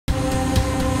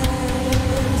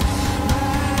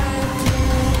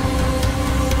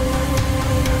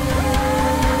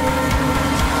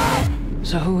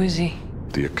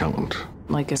The accountant.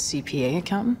 Like a CPA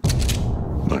accountant?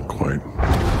 Not quite.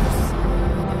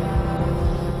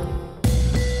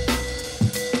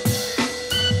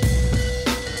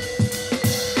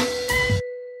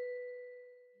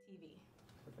 TV.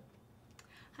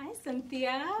 Hi,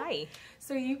 Cynthia. Hi.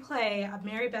 So you play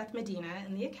Mary Beth Medina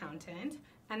in The Accountant,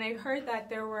 and I heard that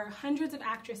there were hundreds of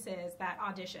actresses that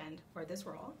auditioned for this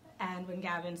role, and when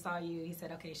Gavin saw you, he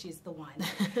said, okay, she's the one.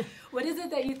 What is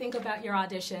it that you think about your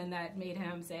audition that made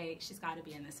him say, she's got to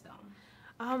be in this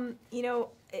film? You know,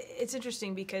 it's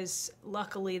interesting because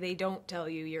luckily they don't tell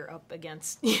you you're up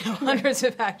against, hundreds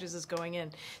of actresses going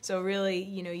in. So really,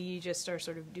 you just are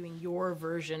sort of doing your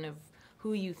version of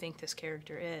who you think this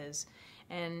character is.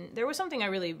 And there was something I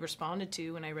really responded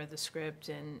to when I read the script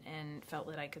and felt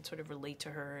that I could sort of relate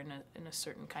to her in a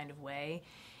certain kind of way.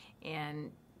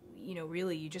 And,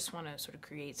 really you just want to sort of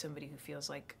create somebody who feels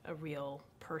like a real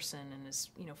person and is,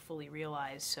 fully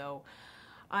realized. So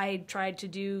I tried to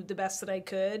do the best that I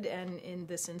could, and in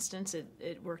this instance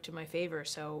it worked in my favor.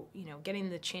 So, getting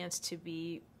the chance to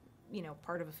be,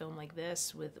 part of a film like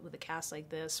this with a cast like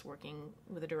this, working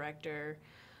with a director,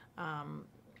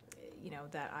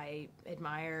 that I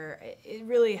admire, it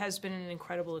really has been an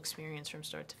incredible experience from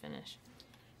start to finish.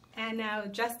 And now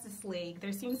Justice League,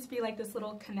 there seems to be like this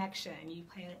little connection. You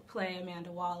play Amanda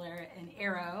Waller in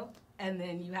Arrow, and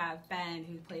then you have Ben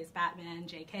who plays Batman.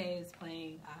 J.K. is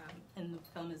playing in the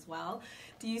film as well.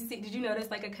 Did you notice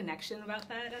like a connection about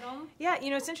that at all? Yeah,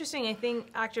 it's interesting. I think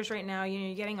actors right now,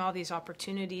 you're getting all these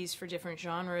opportunities for different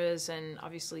genres, and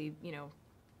obviously,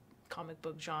 comic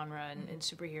book genre and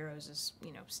superheroes is,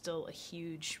 still a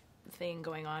huge thing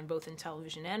going on both in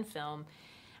television and film.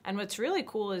 And what's really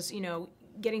cool is,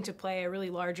 getting to play a really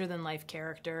larger-than-life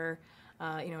character,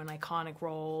 an iconic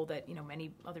role that,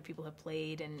 many other people have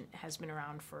played and has been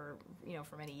around for,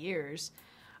 for many years,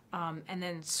 and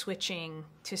then switching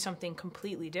to something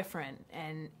completely different.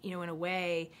 And, in a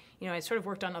way, I sort of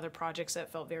worked on other projects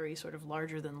that felt very sort of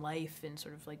larger-than-life and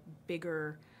sort of like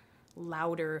bigger,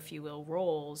 louder, if you will,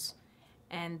 roles.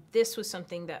 And this was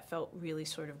something that felt really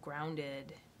sort of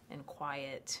grounded and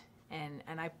quiet. And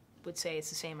I would say it's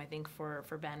the same, I think, for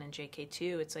Ben and JK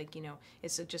too. It's like,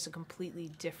 it's just a completely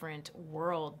different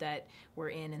world that we're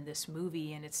in this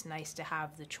movie, and it's nice to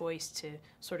have the choice to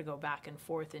sort of go back and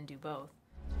forth and do both.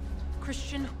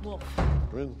 Christian Wolf.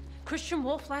 Rin. Christian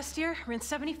Wolf last year ran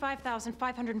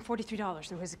 $75,543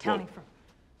 through his accounting firm.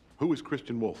 Who is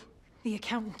Christian Wolf? The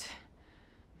accountant.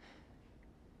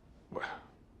 What?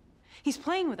 He's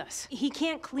playing with us. He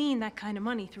can't clean that kind of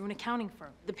money through an accounting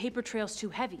firm. The paper trail's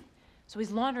too heavy, so he's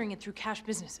laundering it through cash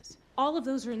businesses. All of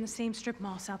those are in the same strip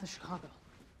mall south of Chicago.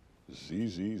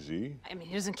 ZZZ? I mean,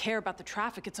 he doesn't care about the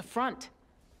traffic. It's a front.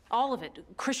 All of it.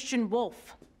 Christian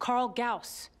Wolf, Carl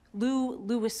Gauss,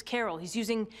 Lewis Carroll. He's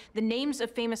using the names of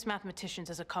famous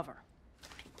mathematicians as a cover.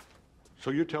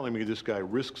 So you're telling me this guy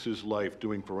risks his life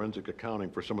doing forensic accounting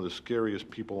for some of the scariest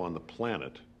people on the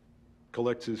planet,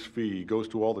 collects his fee, goes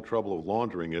to all the trouble of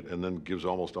laundering it, and then gives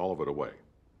almost all of it away?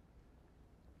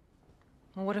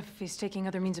 Well, what if he's taking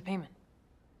other means of payment?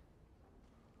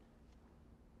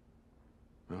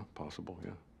 Yeah, possible,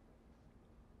 yeah.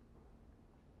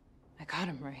 I got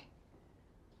him, Ray.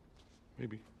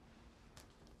 Maybe.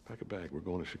 Pack a bag, we're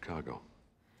going to Chicago.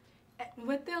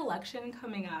 With the election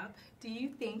coming up, do you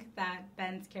think that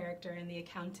Ben's character in The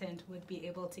Accountant would be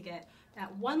able to get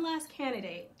that one last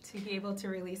candidate to be able to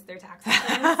release their tax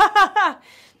returns?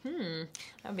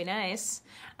 That'd be nice.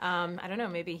 I don't know,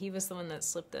 maybe he was the one that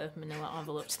slipped the manila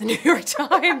envelope to the New York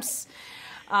Times.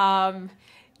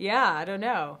 Yeah, I don't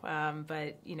know.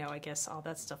 But, I guess all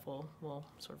that stuff will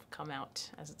sort of come out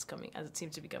as it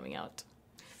seems to be coming out.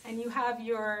 And you have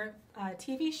your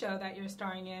TV show that you're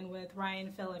starring in with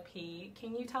Ryan Phillippe.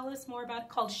 Can you tell us more about it?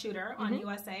 Called Shooter on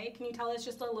USA. Can you tell us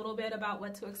just a little bit about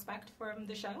what to expect from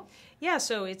the show? Yeah,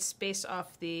 so it's based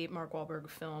off the Mark Wahlberg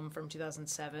film from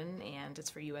 2007, and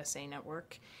it's for USA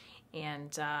Network.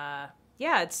 And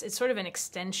yeah, it's sort of an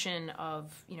extension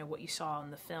of what you saw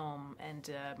in the film. And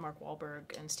Mark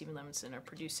Wahlberg and Stephen Levinson are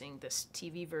producing this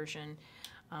TV version.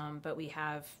 But we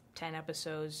have 10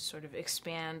 episodes sort of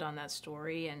expand on that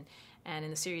story. And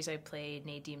in the series I played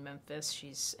Nadine Memphis.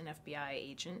 She's an FBI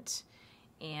agent.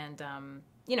 And, I'm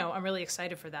really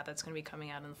excited for that. That's going to be coming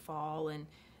out in the fall. And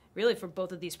really for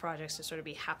both of these projects to sort of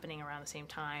be happening around the same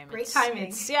time. Great timing.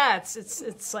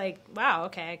 It's like, wow,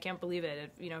 okay, I can't believe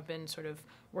it. I've been sort of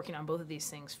working on both of these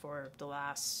things for the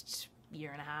last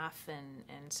year and a half,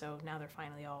 and so now they're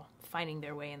finally all finding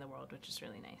their way in the world, which is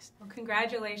really nice. Well,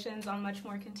 congratulations on much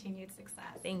more continued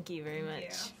success. Thank you very much.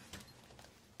 You.